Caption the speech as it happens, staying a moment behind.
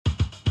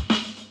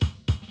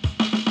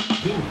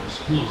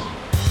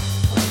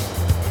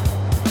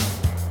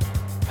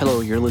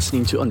Hello, you're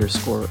listening to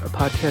Underscore, a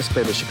podcast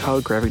by the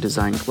Chicago Graphic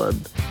Design Club,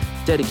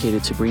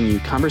 dedicated to bringing you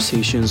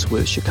conversations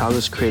with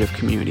Chicago's creative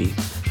community.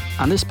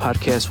 On this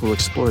podcast, we'll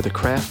explore the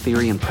craft,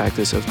 theory, and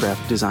practice of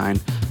graphic design,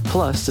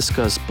 plus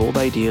discuss bold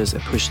ideas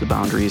that push the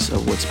boundaries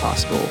of what's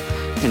possible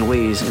and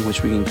ways in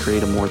which we can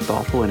create a more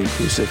thoughtful and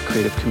inclusive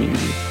creative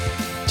community.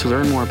 To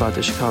learn more about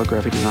the Chicago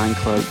Graphic Design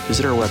Club,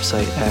 visit our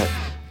website at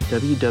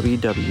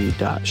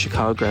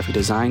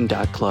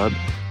www.chicagographicdesign.club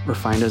or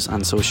find us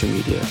on social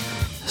media.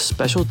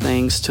 Special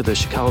thanks to the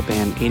Chicago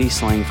band 80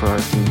 Slang for our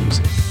theme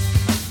music.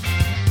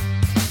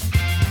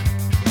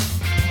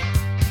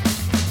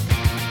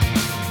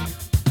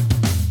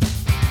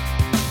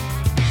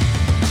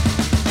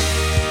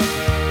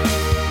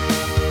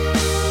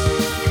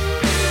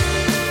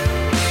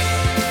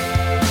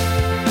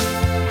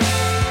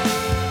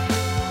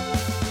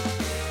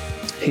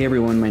 Hey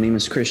everyone, my name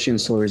is Christian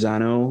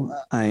Solorzano.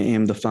 I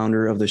am the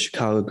founder of the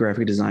Chicago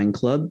Graphic Design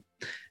Club.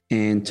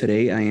 And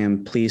today I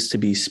am pleased to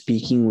be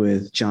speaking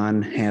with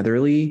John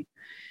Hatherly,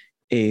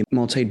 a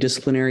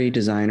multidisciplinary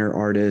designer,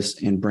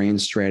 artist, and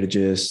brand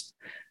strategist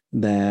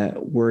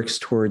that works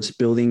towards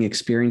building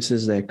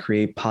experiences that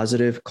create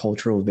positive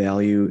cultural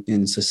value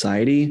in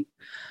society.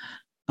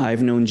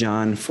 I've known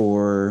John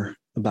for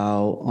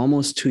about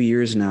almost 2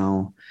 years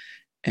now.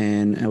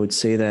 And I would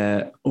say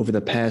that over the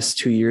past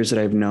 2 years that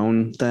I've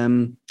known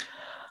them,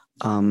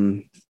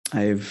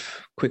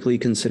 I've quickly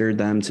considered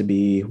them to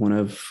be one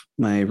of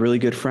my really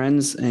good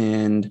friends,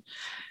 and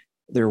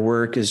their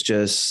work is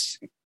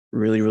just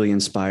really, really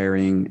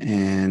inspiring.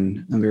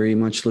 And I'm very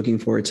much looking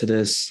forward to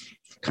this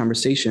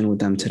conversation with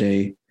them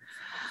today.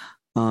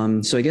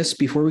 So I guess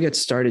before we get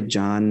started,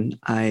 John,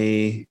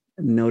 I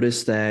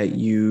noticed that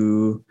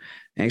you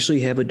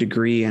actually have a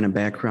degree and a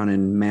background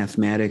in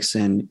mathematics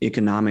and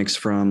economics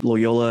from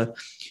Loyola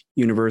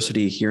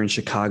University here in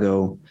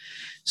Chicago.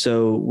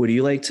 So would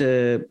you like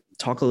to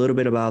talk a little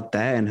bit about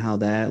that and how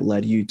that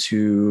led you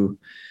to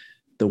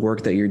the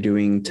work that you're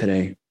doing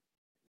today?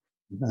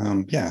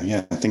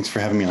 Yeah. Thanks for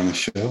having me on the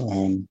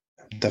show.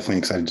 Definitely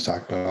excited to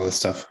talk about all this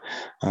stuff.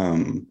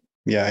 I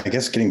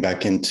guess getting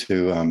back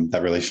into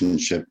that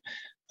relationship,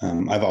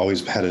 I've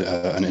always had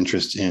an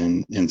interest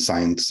in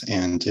science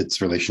and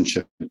its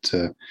relationship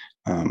to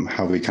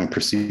how we kind of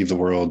perceive the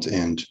world,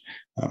 and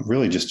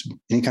really just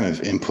any kind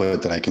of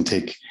input that I can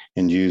take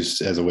and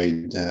use as a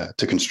way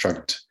to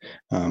construct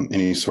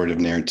any sort of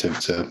narrative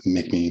to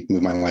make me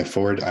move my life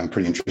forward, I'm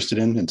pretty interested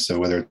in. And so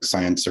whether it's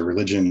science or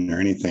religion or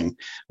anything,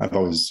 I've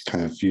always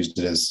kind of used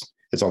it as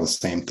it's all the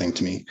same thing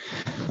to me.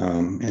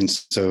 And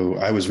so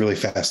I was really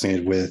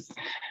fascinated with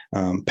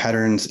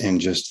patterns and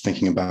just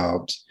thinking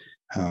about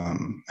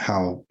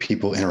how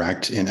people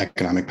interact in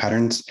economic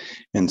patterns.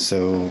 And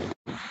so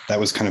that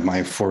was kind of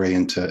my foray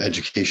into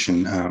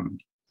education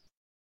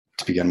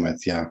to begin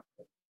with. Yeah.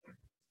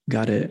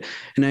 Got it.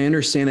 And I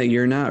understand that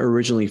you're not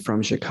originally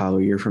from Chicago.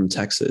 You're from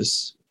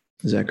Texas.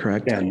 Is that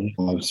correct? Yeah.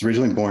 Well, I was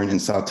originally born in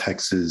South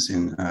Texas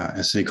in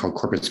a city called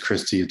Corpus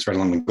Christi. It's right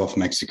along the Gulf of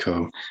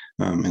Mexico.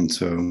 And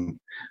so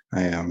I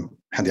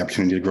had the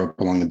opportunity to grow up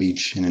along the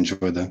beach and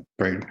enjoy the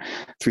bright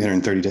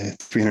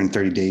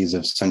 330 days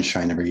of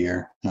sunshine every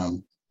year.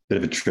 Bit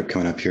of a trip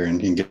coming up here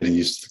and getting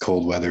used to the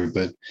cold weather,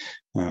 but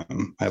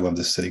I love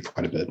this city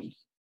quite a bit.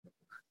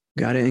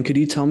 Got it. And could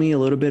you tell me a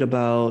little bit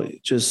about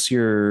just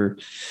your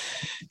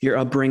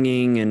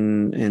upbringing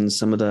and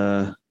some of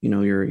the,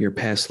 your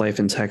past life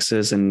in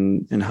Texas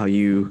and how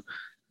you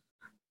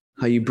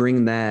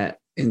bring that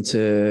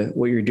into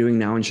what you're doing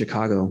now in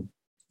Chicago?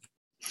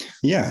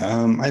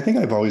 Yeah, I think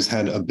I've always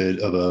had a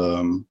bit of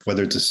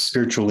whether it's a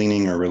spiritual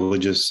leaning or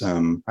religious,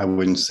 I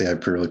wouldn't say I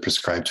really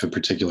prescribe to a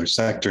particular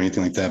sect or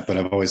anything like that, but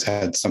I've always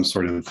had some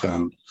sort of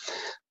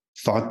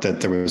thought that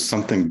there was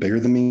something bigger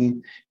than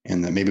me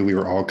and that maybe we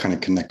were all kind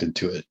of connected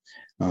to it.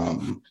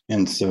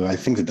 And so I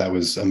think that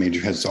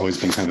has always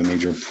been kind of a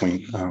major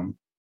point,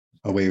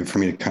 a way for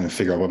me to kind of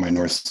figure out what my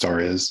North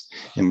Star is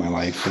in my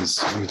life is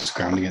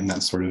grounding it in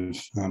that sort of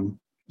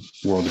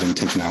world of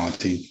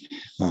intentionality.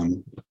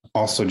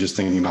 Also, just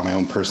thinking about my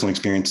own personal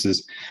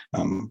experiences,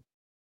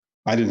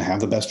 I didn't have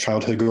the best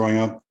childhood growing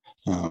up.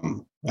 I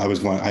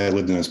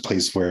lived in this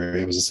place where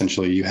it was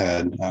essentially you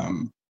had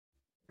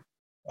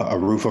a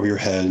roof over your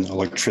head,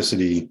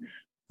 electricity,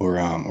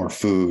 or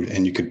food,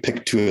 and you could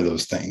pick two of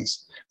those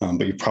things,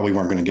 but you probably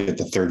weren't going to get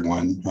the third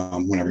one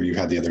whenever you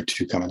had the other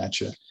two coming at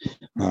you.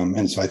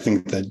 And so I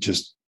think that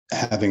just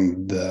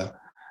having the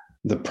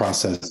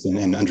process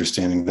and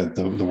understanding that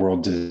the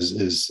world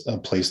is a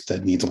place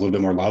that needs a little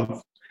bit more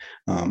love.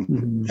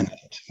 And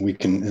we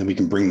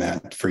can bring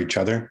that for each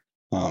other.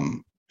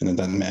 And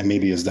that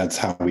maybe that's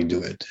how we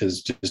do it,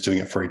 is just doing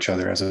it for each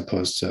other, as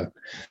opposed to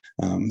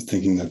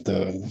thinking that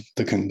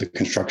the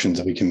constructions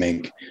that we can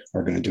make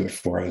are going to do it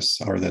for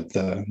us, or that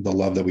the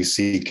love that we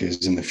seek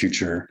is in the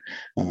future.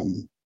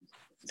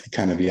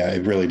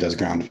 It really does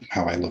ground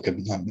how I look at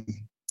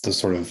the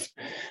sort of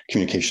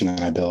communication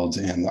that I build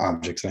and the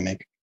objects that I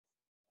make.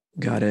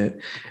 Got it.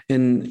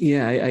 And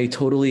yeah, I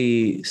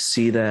totally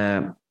see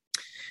that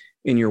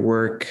in your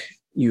work.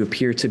 you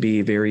appear to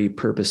be very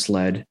purpose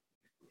led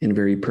and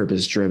very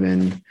purpose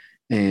driven.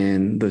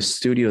 And the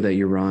studio that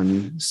you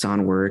run,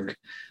 Soundwork,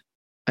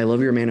 I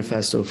love your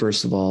manifesto,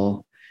 first of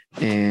all.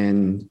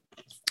 And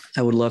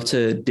I would love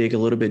to dig a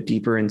little bit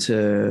deeper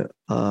into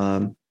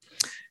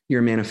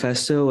your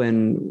manifesto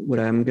and what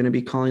I'm going to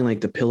be calling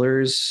like the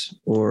pillars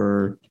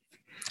or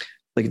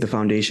like the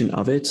foundation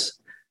of it.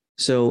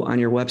 So on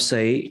your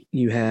website,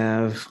 you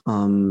have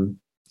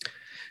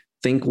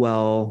think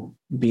well,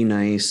 be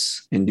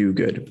nice, and do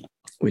good,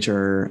 which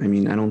are, I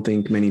mean, I don't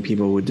think many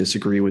people would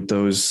disagree with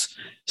those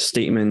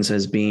statements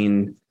as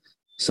being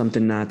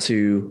something not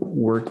to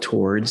work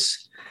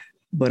towards.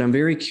 But I'm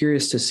very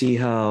curious to see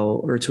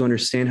how, or to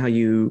understand how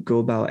you go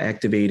about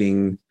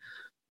activating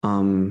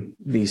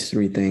these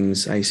three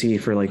things. I see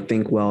for like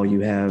think well, you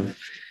have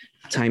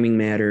timing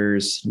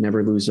matters,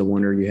 never lose the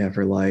wonder you have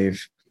for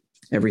life.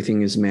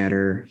 Everything is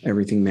matter,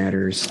 everything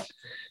matters.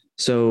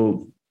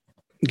 So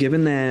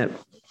given that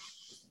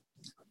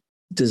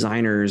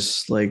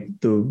designers, like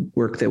the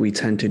work that we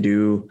tend to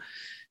do,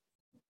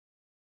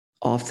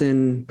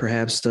 often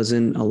perhaps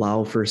doesn't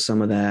allow for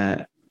some of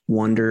that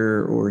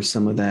wonder or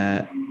some of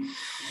that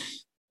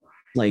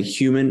like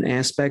human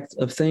aspect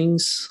of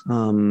things.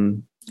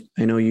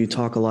 I know you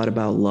talk a lot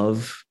about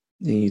love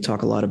and you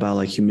talk a lot about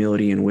like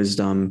humility and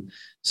wisdom.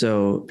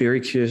 So very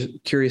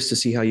curious to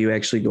see how you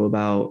actually go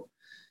about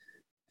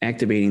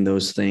activating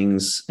those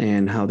things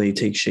and how they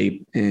take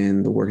shape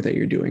in the work that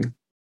you're doing.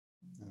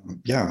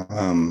 Yeah.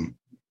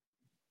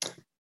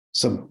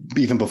 So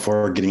even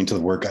before getting into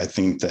the work, I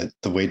think that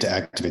the way to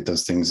activate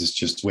those things is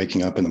just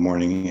waking up in the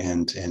morning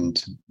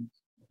and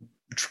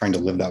trying to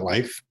live that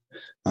life.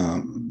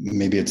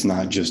 Maybe it's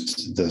not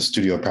just the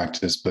studio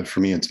practice, but for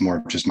me, it's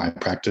more just my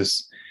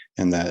practice,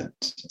 and that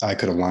I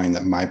could align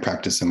that my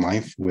practice in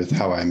life with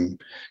how I'm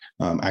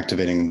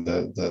activating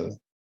the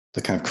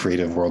kind of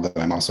creative world that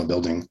I'm also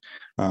building.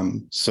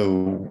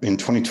 So in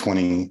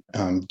 2020,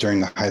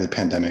 during the height of the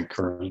pandemic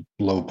or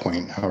low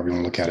point, however you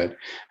want to look at it,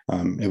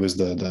 it was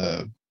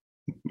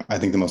I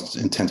think the most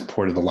intense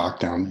part of the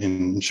lockdown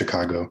in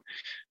Chicago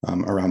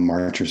around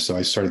March or so.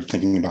 I started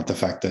thinking about the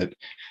fact that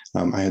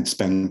I had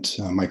spent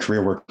my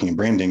career working in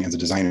branding as a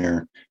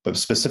designer, but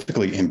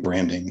specifically in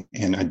branding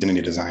and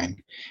identity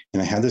design.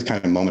 And I had this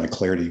kind of moment of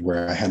clarity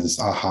where I had this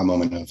aha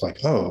moment of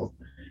like, oh,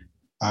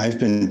 I've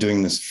been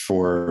doing this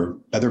for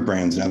other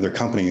brands and other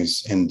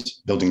companies and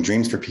building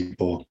dreams for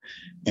people.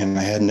 And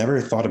I had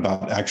never thought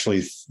about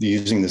actually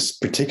using this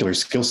particular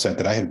skill set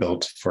that I had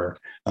built for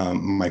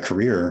my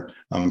career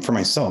for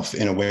myself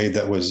in a way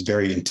that was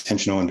very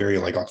intentional and very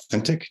like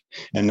authentic,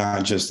 and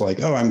not just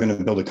like, oh, I'm going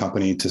to build a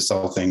company to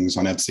sell things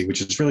on Etsy, which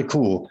is really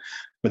cool.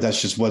 But that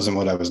just wasn't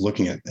what I was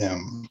looking at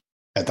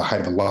the height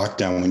of a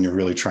lockdown, when you're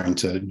really trying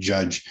to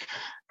judge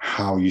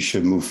how you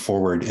should move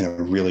forward in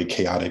a really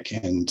chaotic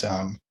and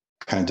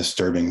kind of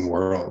disturbing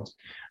world.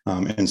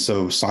 And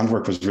so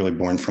Soundwork was really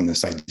born from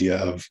this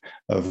idea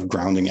of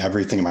grounding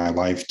everything in my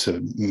life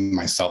to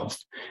myself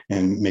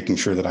and making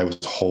sure that I was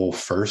whole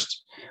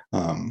first.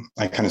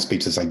 I kind of speak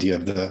to this idea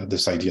of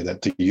this idea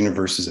that the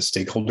universe is a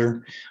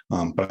stakeholder,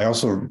 but I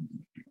also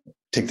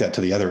take that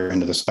to the other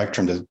end of the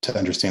spectrum to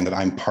understand that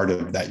I'm part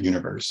of that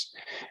universe,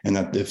 and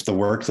that if the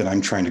work that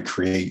I'm trying to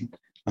create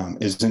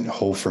isn't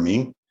whole for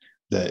me,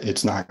 that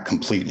it's not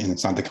complete and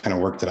it's not the kind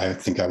of work that I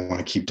think I want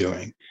to keep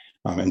doing.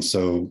 And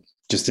so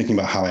just thinking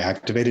about how I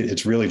activate it,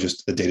 it's really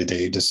just the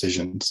day-to-day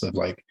decisions of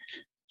like,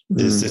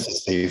 is this a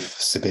safe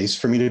space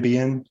for me to be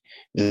in?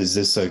 Is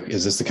this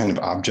the kind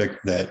of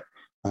object that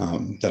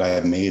I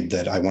have made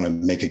that I want to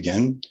make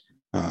again?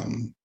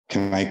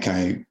 Can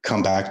I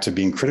come back to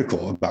being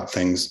critical about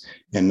things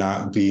and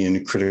not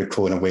being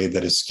critical in a way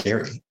that is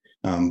scary?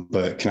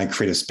 But can I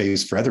create a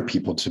space for other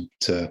people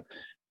to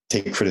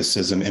take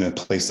criticism in a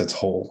place that's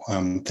whole?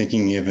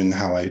 Thinking even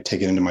how I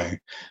take it into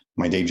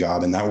my day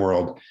job in that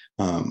world,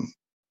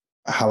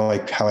 how I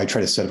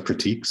try to set up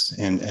critiques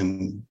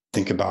and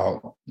think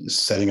about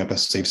setting up a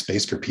safe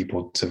space for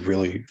people to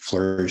really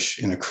flourish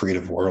in a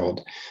creative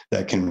world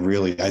that can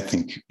really, I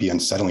think, be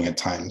unsettling at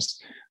times.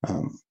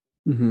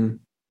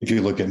 If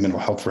you look at mental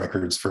health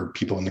records for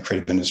people in the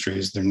creative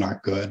industries, they're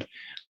not good.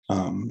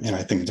 And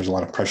I think there's a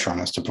lot of pressure on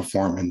us to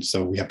perform. And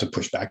so we have to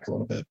push back a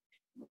little bit.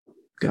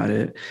 Got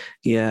it.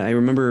 Yeah. I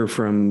remember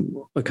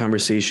from a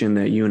conversation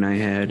that you and I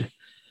had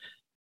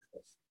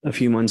a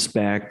few months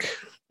back,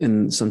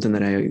 and something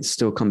that I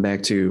still come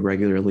back to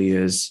regularly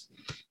is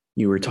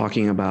you were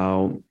talking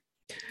about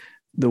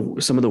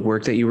some of the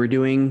work that you were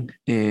doing.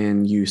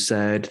 And you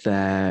said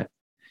that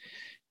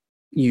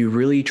you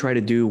really try to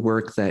do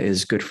work that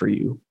is good for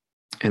you.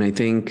 And I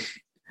think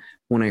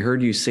when I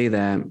heard you say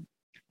that,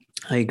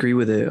 I agree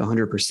with it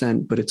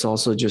 100%, but it's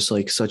also just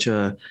like such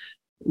a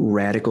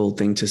radical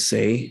thing to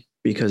say,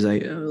 because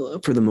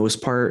for the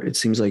most part, it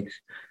seems like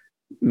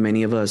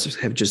many of us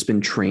have just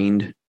been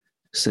trained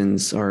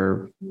since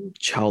our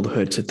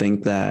childhood to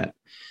think that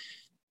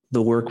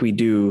the work we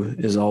do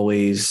is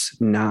always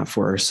not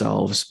for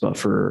ourselves, but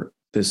for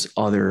this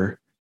other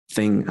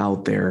thing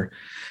out there.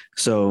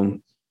 So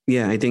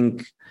yeah, I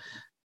think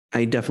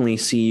I definitely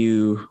see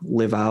you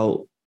live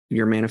out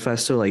your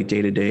manifesto like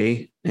day to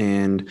day.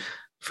 And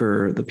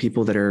for the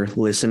people that are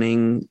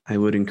listening, I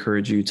would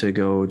encourage you to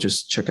go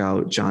just check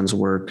out John's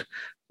work.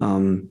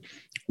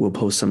 We'll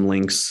post some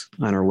links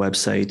on our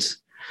website.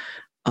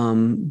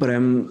 But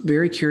I'm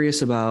very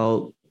curious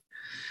about,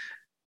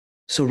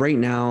 so right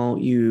now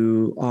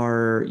you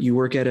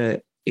work at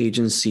an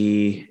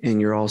agency and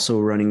you're also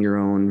running your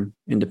own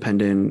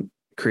independent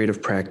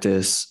creative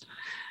practice.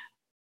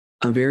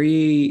 I'm very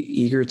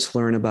eager to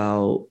learn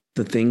about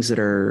the things that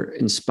are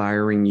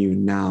inspiring you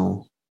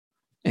now,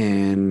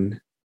 and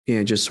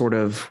just sort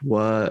of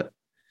what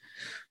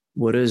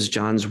does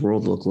John's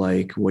world look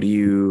like?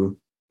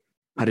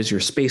 How does your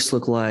space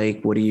look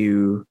like?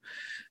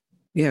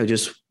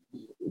 Just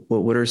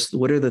what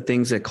are the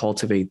things that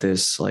cultivate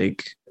this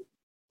like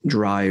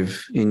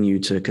drive in you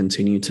to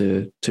continue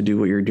to do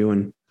what you're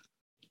doing?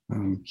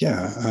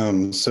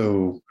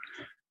 So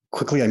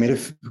quickly,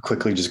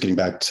 just getting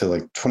back to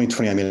like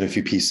 2020, I made a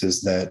few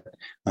pieces that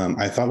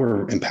I thought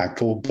were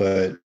impactful,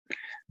 but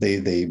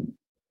they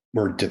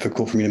were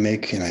difficult for me to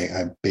make. And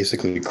I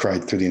basically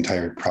cried through the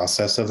entire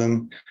process of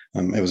them.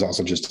 It was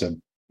also just a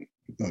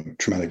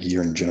traumatic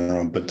year in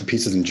general, but the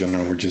pieces in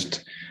general were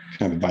just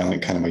kind of a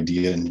violent kind of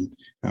idea. And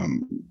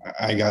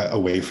I got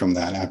away from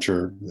that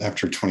after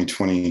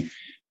 2020.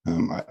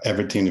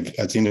 Everything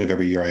at the end of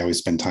every year, I always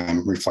spend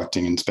time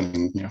reflecting and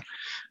spending,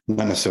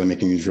 not necessarily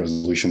making these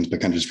resolutions,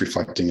 but kind of just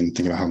reflecting and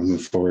thinking about how to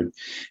move forward.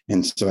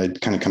 And so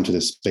I'd kind of come to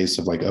this space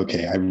of like,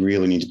 okay, I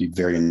really need to be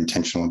very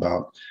intentional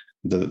about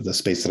the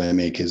space that I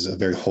make is a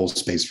very whole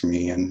space for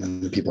me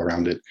and the people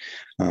around it.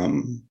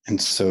 And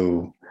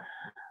so,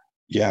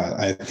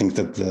 I think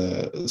that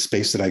the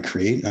space that I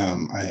create,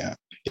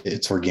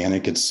 it's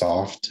organic, it's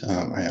soft.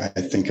 I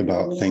think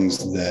about things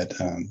that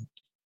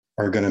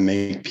are going to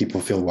make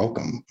people feel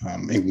welcome,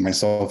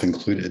 myself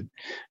included.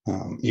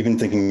 Even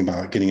thinking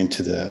about getting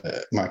into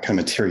my kind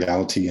of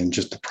materiality and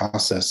just the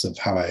process of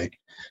how I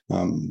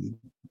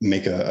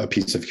make a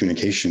piece of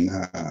communication.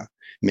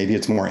 Maybe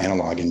it's more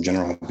analog in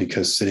general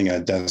because sitting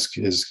at a desk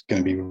is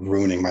going to be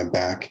ruining my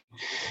back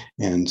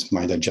and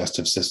my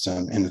digestive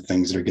system and the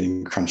things that are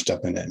getting crunched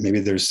up in it. Maybe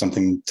there's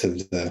something to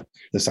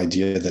this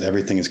idea that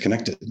everything is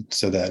connected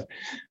so that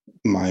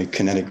my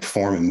kinetic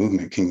form and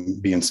movement can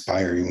be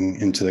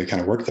inspiring into the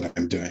kind of work that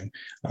I'm doing.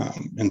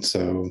 And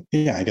so,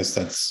 I guess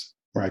that's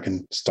where I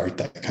can start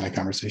that kind of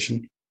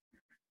conversation.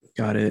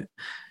 Got it.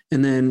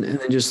 And then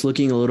just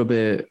looking a little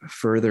bit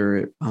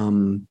further,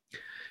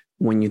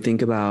 when you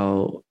think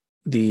about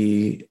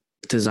the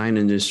design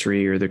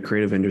industry or the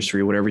creative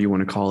industry, whatever you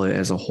want to call it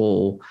as a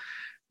whole,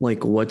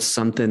 like what's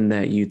something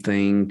that you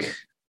think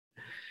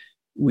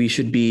we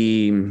should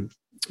be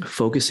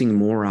focusing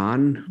more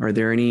on? Are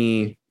there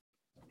any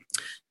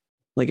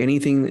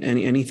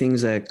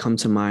things that come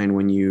to mind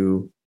when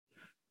you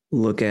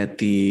look at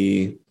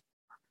when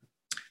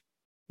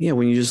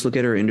you just look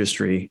at our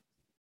industry?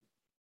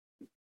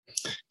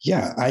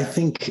 Yeah, I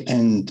think,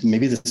 and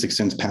maybe this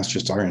extends past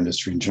just our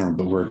industry in general,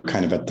 but we're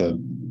kind of at the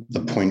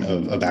point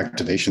of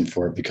activation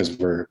for it because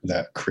we're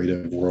that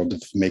creative world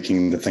of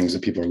making the things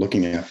that people are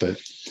looking at. But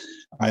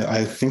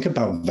I think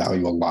about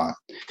value a lot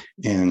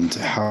and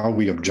how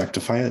we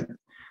objectify it.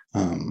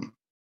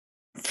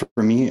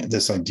 For me,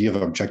 this idea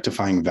of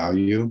objectifying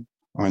value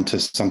onto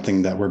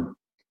something that we're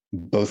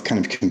both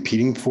kind of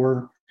competing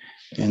for,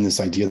 and this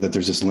idea that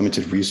there's this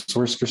limited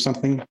resource for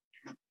something,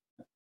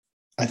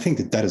 I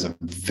think that is a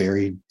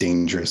very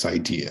dangerous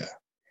idea.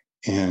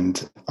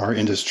 And our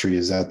industry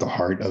is at the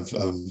heart of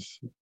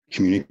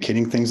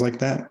communicating things like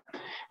that.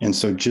 And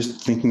so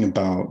just thinking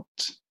about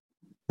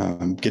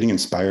getting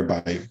inspired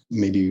by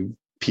maybe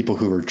people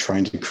who are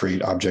trying to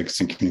create objects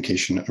and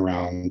communication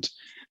around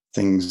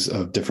things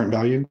of different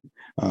value,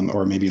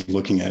 or maybe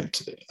looking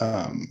at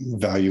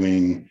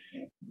valuing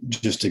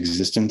just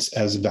existence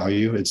as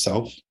value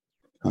itself,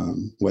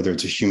 whether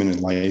it's a human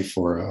in life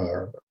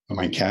or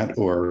my cat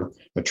or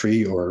a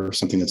tree or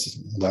something that's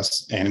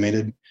less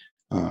animated.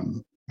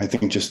 I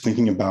think just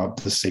thinking about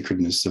the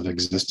sacredness of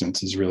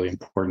existence is really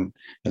important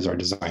as our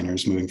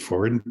designers moving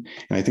forward. And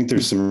I think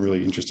there's some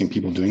really interesting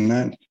people doing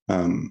that.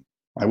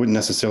 I wouldn't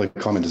necessarily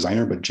call him a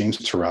designer, but James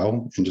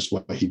Turrell and just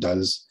what he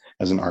does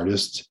as an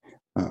artist,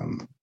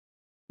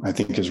 I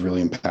think is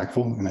really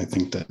impactful. And I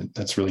think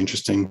that's really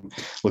interesting.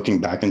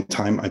 Looking back in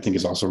time, I think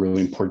is also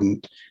really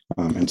important.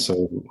 And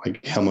so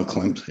like Helma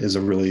Klimt is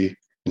a really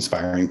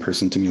inspiring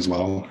person to me as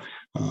well.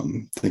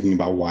 Thinking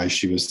about why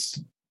she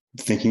was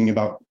thinking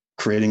about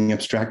creating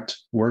abstract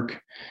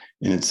work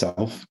in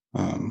itself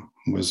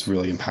was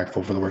really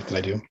impactful for the work that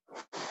I do.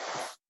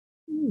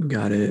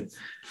 Got it.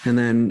 And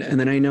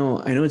then I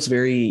know it's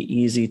very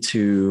easy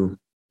to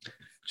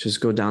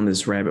just go down a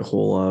rabbit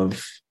hole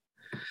of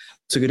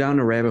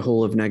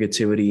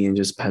negativity and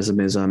just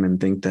pessimism and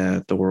think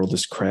that the world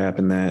is crap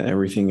and that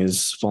everything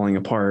is falling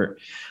apart.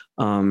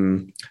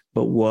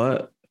 But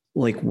what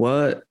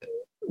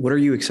are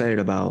you excited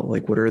about?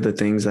 Like, what are the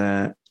things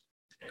that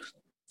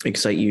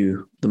excite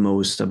you the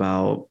most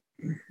about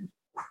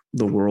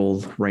the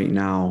world right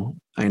now?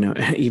 I know,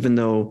 even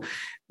though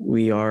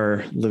we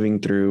are living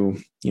through,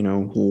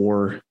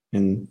 war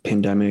and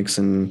pandemics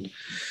and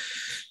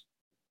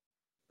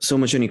so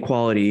much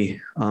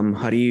inequality.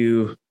 How do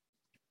you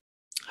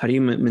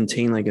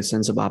maintain like a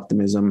sense of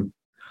optimism?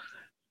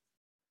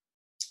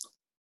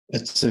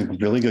 It's a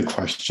really good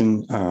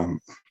question.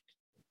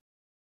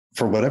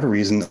 For whatever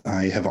reason,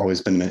 I have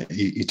always been an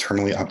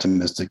eternally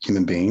optimistic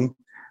human being.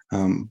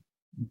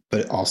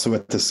 But also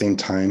at the same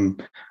time,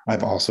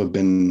 I've also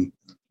been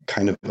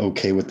kind of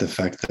okay with the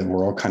fact that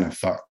we're all kind of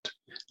fucked.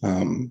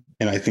 And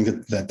I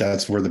think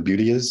that's where the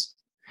beauty is.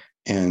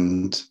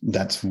 And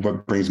that's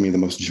what brings me the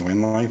most joy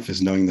in life,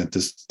 is knowing that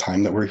this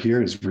time that we're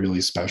here is really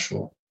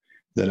special,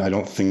 that I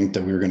don't think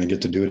that we're going to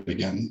get to do it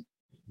again.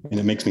 And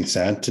it makes me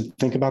sad to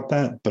think about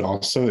that, but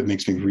also it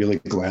makes me really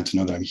glad to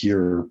know that I'm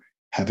here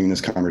having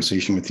this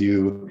conversation with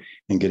you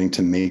and getting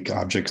to make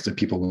objects that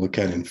people look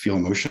at and feel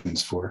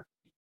emotions for.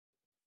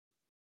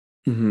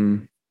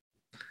 Mm-hmm.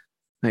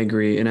 I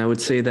agree. And I would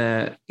say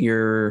that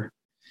the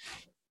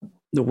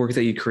work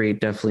that you create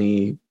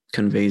definitely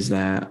conveys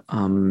that.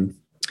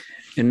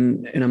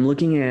 And I'm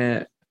looking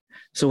at,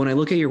 so when I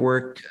look at your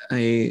work,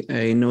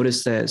 I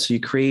noticed that, so you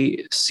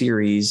create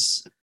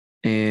series,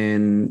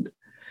 and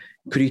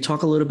could you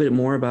talk a little bit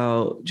more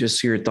about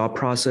just your thought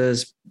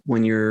process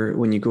when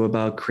you go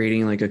about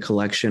creating like a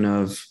collection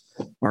of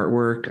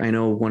artwork? I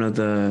know one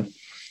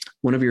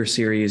of your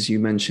series you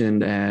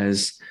mentioned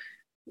as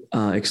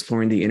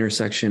exploring the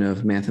intersection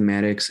of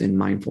mathematics and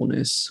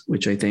mindfulness,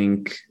 which I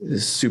think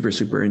is super,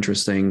 super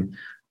interesting.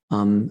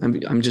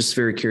 I'm just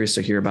very curious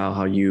to hear about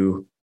how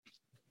you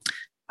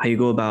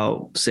go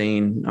about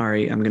saying, all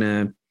right, I'm going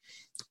to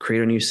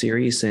create a new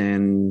series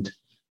and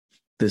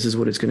this is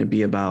what it's going to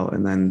be about.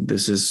 And then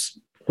this is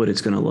what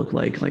it's going to look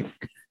like. Like,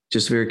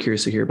 just very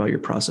curious to hear about your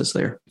process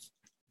there.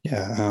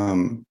 Yeah.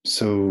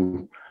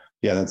 So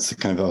yeah, that's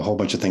kind of a whole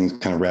bunch of things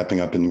kind of wrapping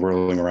up and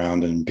whirling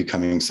around and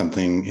becoming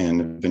something. And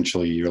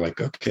eventually you're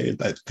like, okay,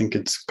 I think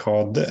it's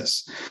called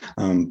this.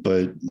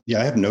 But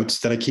yeah, I have notes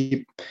that I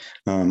keep.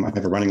 I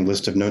have a running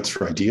list of notes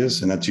for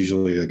ideas, and that's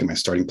usually like my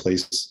starting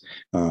place.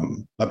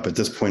 Up at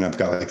this point, I've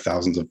got like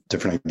thousands of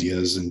different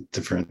ideas and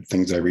different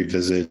things I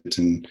revisit,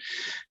 and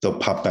they'll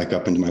pop back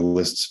up into my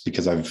lists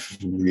because I've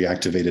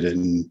reactivated it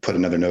and put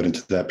another note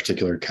into that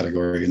particular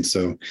category. And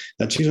so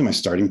that's usually my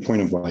starting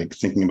point of like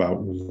thinking about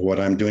what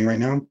I'm doing right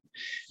now.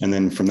 And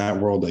then from that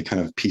world, I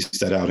kind of piece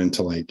that out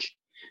into like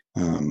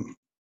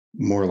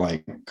more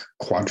like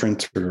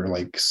quadrants or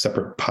like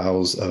separate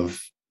piles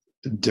of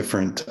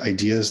different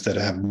ideas that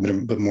have a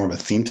bit more of a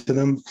theme to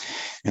them.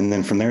 And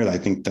then from there, I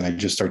think that I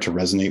just start to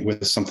resonate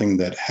with something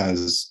that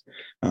has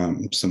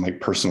some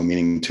like personal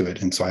meaning to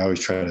it. And so I always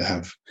try to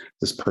have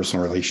this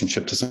personal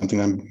relationship to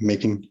something I'm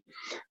making.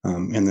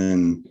 And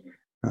then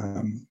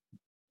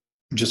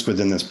just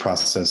within this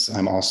process,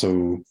 I'm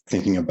also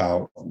thinking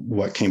about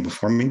what came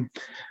before me.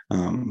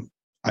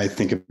 I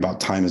think about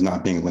time as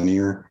not being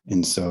linear.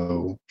 And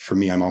so for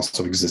me, I'm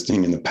also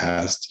existing in the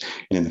past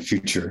and in the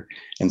future.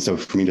 And so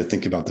for me to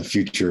think about the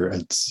future,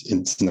 it's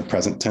in the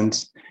present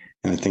tense.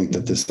 And I think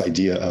that this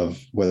idea of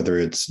whether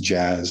it's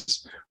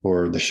jazz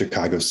or the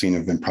Chicago scene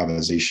of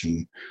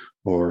improvisation,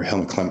 or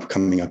Helmut Klemp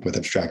coming up with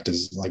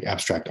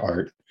abstract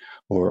art,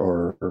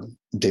 or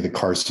David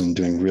Carson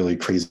doing really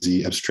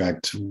crazy,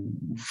 abstract,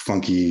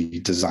 funky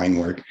design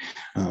work.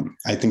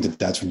 I think that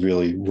that's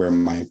really where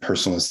my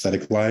personal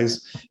aesthetic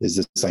lies, is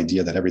this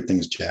idea that everything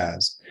is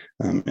jazz.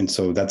 And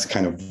so that's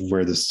kind of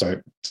where this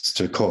starts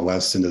to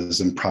coalesce into this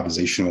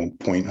improvisational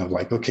point of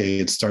like, okay,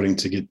 it's starting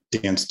to get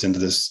danced into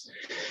this.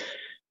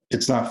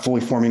 It's not fully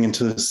forming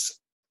into this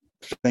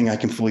thing I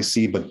can fully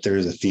see, but there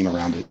is a theme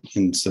around it.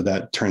 And so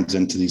that turns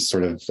into these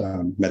sort of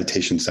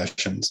meditation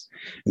sessions.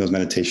 And those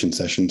meditation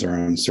sessions are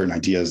on certain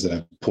ideas that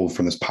I've pulled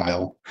from this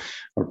pile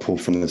or pulled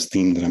from this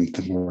theme that I'm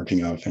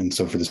working of. And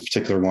so for this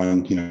particular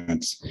one,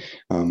 it's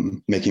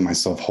making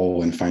myself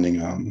whole and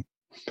finding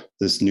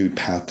this new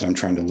path that I'm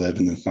trying to live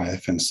in this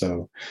life. And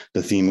so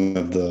the theme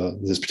of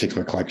this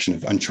particular collection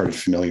of uncharted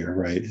familiar,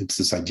 right? It's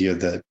this idea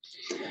that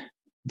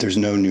there's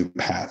no new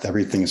path.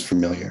 Everything is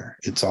familiar.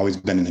 It's always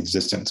been in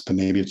existence, but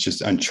maybe it's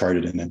just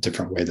uncharted in a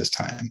different way this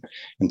time.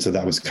 And so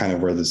that was kind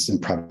of where this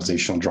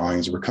improvisational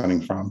drawings were coming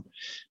from.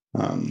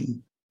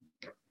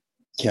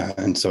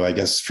 And so I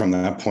guess from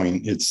that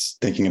point, it's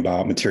thinking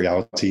about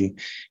materiality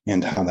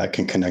and how that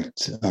can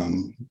connect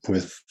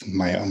with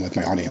my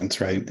audience,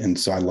 right? And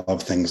so I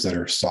love things that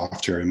are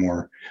softer and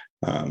more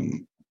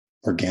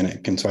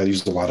organic. And so I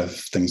used a lot of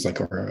things like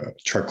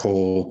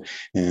charcoal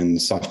and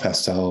soft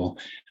pastel.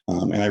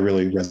 And I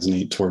really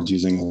resonate towards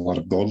using a lot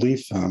of gold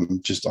leaf,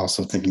 just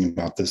also thinking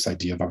about this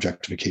idea of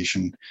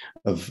objectification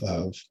of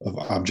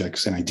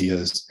objects and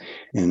ideas,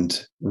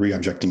 and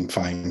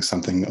re-objectifying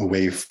something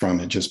away from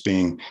it just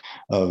being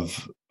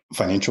of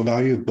financial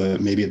value, but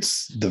maybe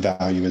it's the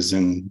value is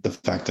in the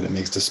fact that it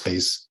makes the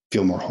space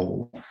feel more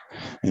whole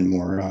and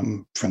more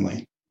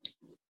friendly.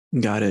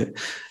 Got it.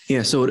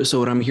 Yeah. So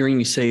what I'm hearing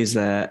you say is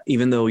that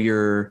even though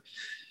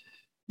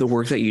the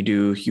work that you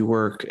do, you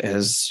work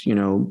as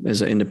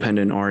an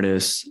independent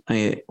artist.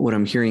 What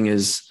I'm hearing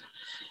is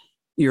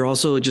you're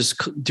also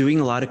just doing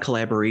a lot of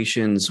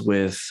collaborations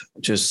with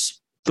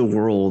just the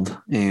world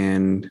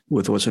and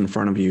with what's in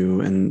front of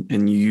you.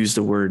 And you use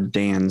the word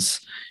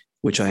dance,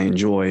 which I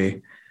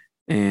enjoy.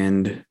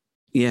 And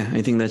yeah,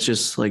 I think that's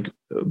just like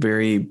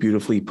very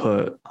beautifully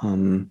put.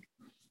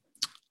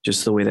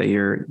 Just the way that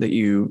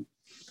you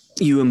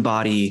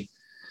embody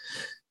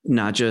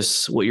not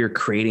just what you're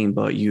creating,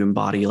 but you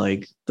embody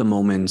like the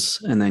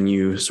moments, and then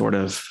you sort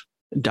of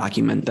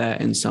document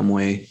that in some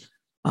way.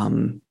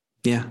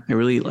 Yeah, I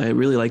really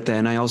like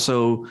that. And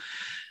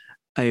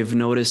I've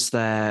noticed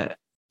that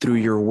through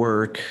your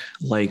work,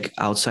 like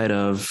outside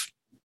of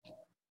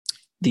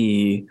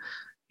the,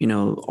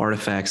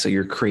 artifacts that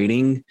you're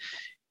creating,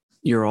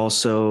 you're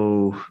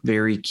also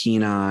very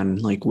keen on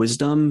like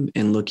wisdom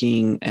and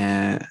looking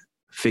at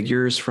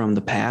figures from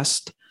the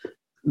past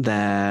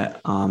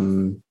that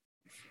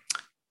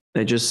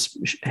that just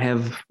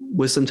have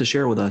wisdom to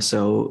share with us.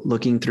 So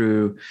looking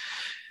through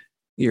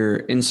your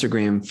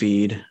Instagram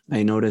feed,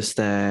 I noticed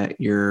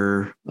that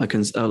you're like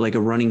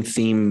a running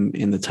theme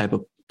in the type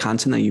of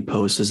content that you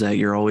post is that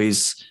you're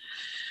always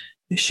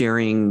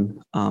sharing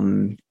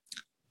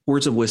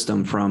words of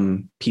wisdom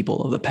from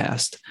people of the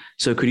past.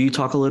 So could you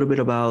talk a little bit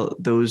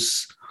about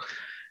those,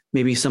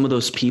 maybe some of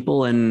those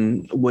people,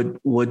 and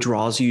what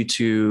draws you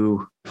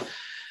to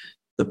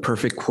the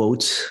perfect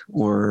quote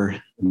or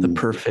the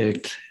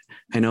perfect,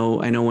 I know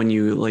when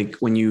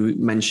you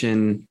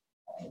mention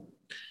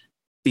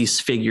these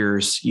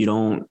figures, you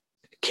don't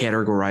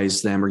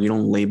categorize them or you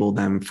don't label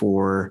them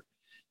for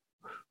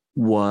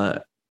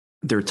what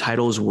their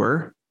titles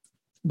were,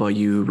 but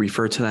you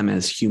refer to them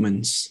as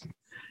humans.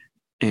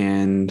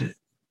 And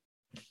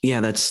yeah,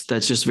 that's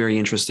just very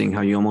interesting how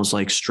you almost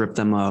like strip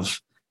them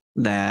of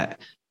that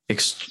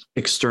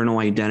external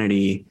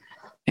identity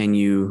and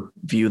you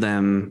view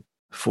them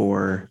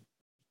for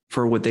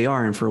what they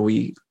are and for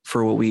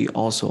what we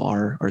also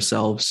are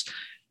ourselves.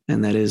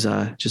 And that is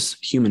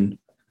just human.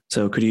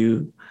 So could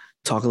you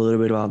talk a little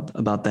bit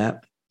about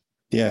that?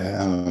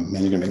 Yeah,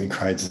 man, you're gonna make me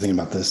cry just thinking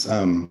about this.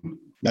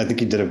 I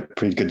think you did a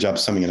pretty good job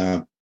summing it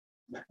up.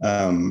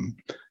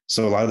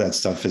 So a lot of that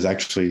stuff is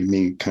actually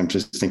me kind of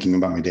just thinking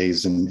about my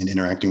days and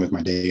interacting with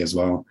my day as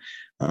well.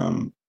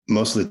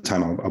 Most of the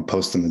time I'll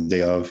post them the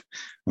day of.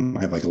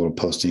 I have like a little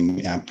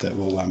posting app that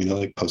will allow me to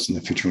like post in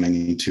the future when I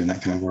need to in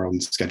that kind of world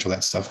and schedule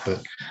that stuff.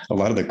 But a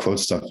lot of the quote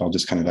stuff, I'll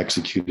just kind of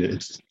execute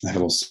it. I have a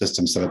little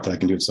system set up that I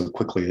can do it so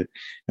quickly. It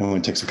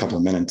only takes a couple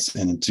of minutes.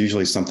 And it's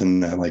usually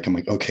something that like, I'm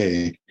like,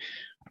 okay,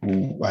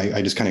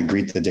 I just kind of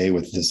greet the day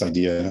with this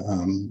idea.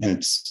 And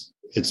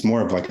it's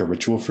more of like a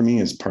ritual for me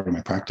as part of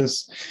my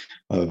practice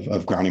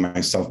of grounding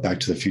myself back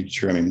to the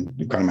future. I mean,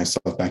 grounding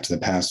myself back to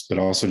the past, but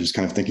also just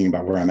kind of thinking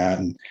about where I'm at.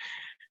 And,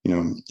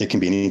 it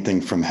can be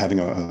anything from having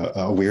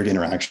a weird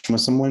interaction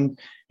with someone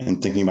and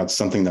thinking about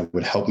something that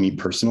would help me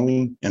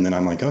personally. And then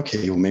I'm like,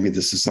 okay, well, maybe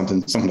this is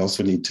something someone else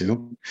would need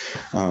too.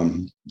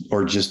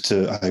 Or just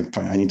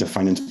I need to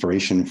find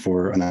inspiration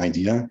for an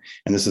idea.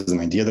 And this is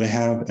an idea that I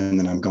have. And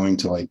then I'm going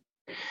to like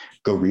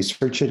go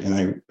research it. And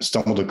I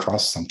stumbled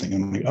across something.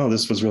 And I'm like, oh,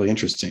 this was really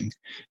interesting.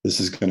 This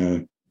is going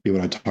to be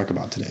what I talk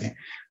about today.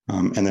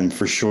 And then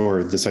for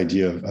sure, this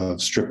idea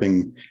of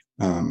stripping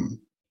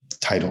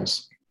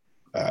titles.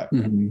 I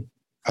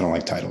don't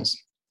like titles.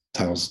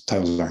 Titles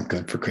aren't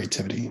good for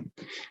creativity.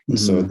 And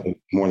so the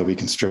more that we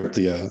can strip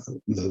the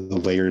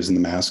layers and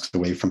the masks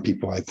away from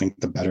people, I think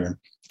the better,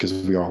 because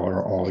we all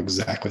are all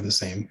exactly the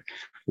same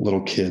little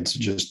kids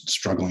just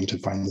struggling to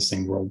find the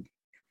same world.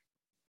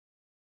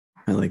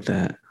 I like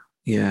that.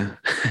 Yeah.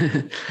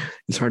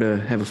 It's hard to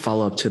have a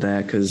follow-up to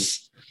that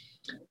because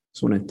I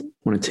just want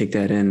to take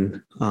that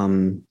in.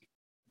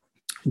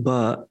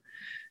 But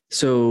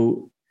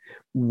so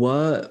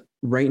what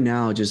right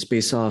now, just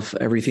based off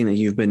everything that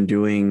you've been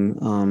doing,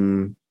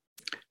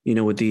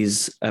 with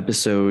these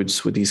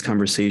episodes, with these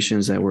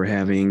conversations that we're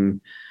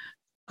having,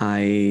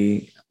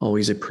 I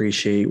always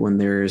appreciate when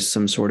there's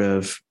some sort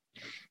of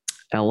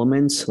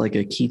element, like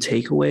a key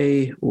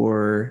takeaway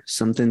or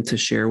something to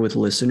share with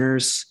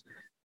listeners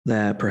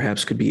that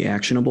perhaps could be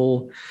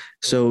actionable.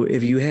 So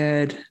if you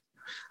had,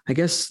 I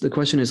guess the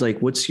question is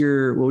like, what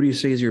would you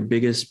say is your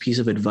biggest piece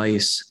of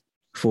advice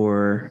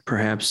for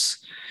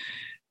perhaps,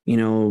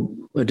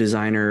 a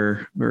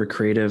designer or a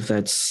creative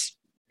that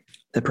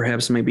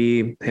perhaps might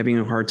be having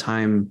a hard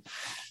time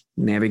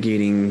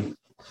navigating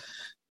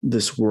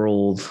this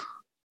world?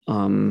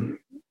 Well,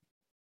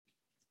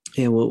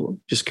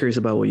 just curious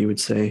about what you would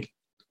say,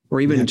 or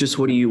even just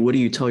what do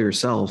you tell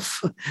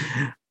yourself?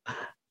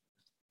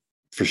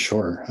 For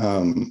sure.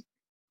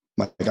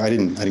 Like I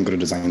didn't go to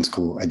design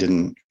school. I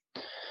didn't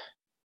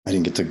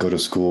get to go to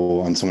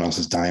school on someone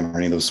else's dime or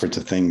any of those sorts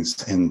of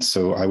things. And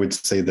so I would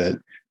say that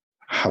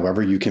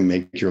however you can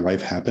make your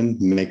life happen,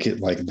 make it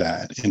like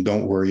that. And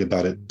don't worry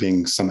about it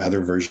being some other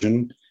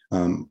version.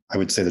 I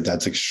would say that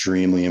that's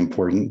extremely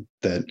important,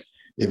 that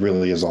it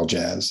really is all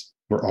jazz.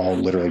 We're all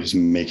literally just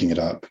making it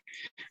up.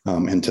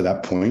 And to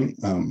that point,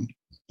 and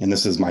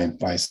this is my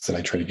advice that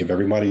I try to give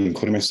everybody,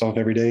 including myself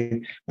every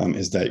day,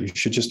 is that you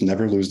should just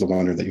never lose the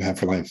wonder that you have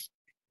for life.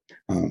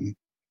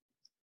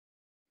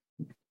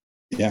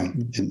 Yeah,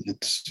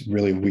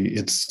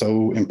 it's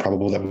so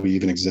improbable that we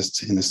even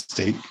exist in this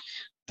state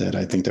that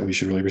I think that we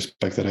should really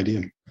respect that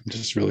idea.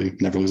 Just really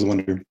never lose a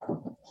wonder.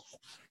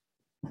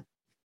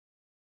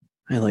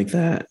 I like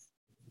that.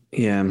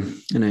 Yeah.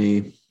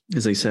 And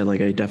as I said, like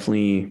I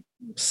definitely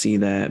see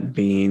that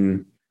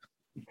being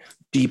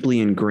deeply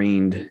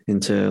ingrained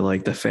into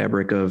like the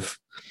fabric of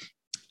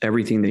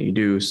everything that you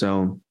do.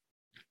 So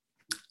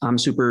I'm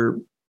super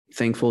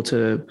thankful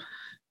to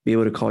be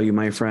able to call you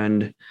my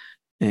friend.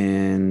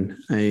 And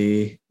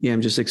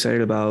I'm just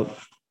excited about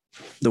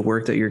the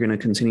work that you're going to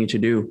continue to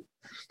do.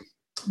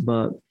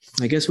 But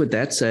I guess with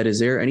that said, is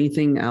there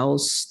anything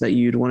else that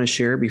you'd want to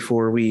share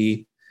before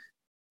we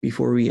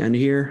end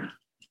here?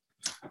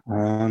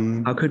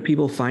 How could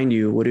people find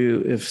you?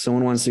 If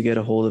someone wants to get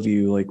a hold of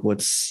you, like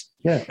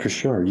Yeah, for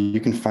sure. You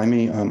can find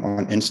me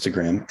on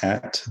Instagram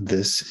at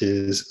This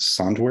Is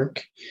Sondwerk,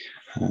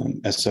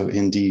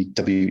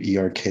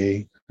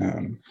 SONDWERK.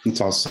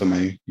 It's also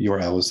my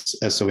URL is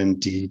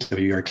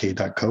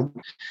sondwerk.co.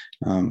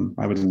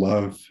 I would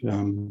love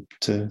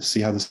to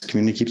see how this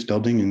community keeps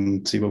building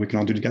and see what we can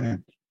all do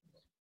together.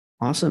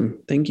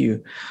 Awesome. Thank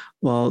you.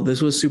 Well,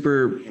 this was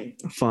super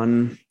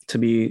fun to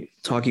be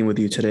talking with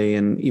you today.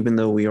 And even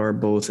though we are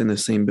both in the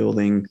same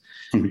building,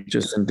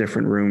 just in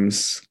different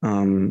rooms.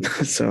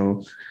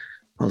 So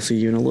I'll see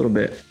you in a little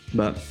bit,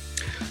 but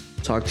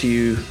talk to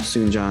you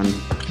soon, John.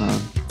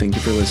 Thank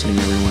you for listening,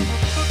 everyone.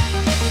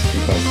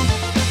 No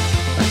problem.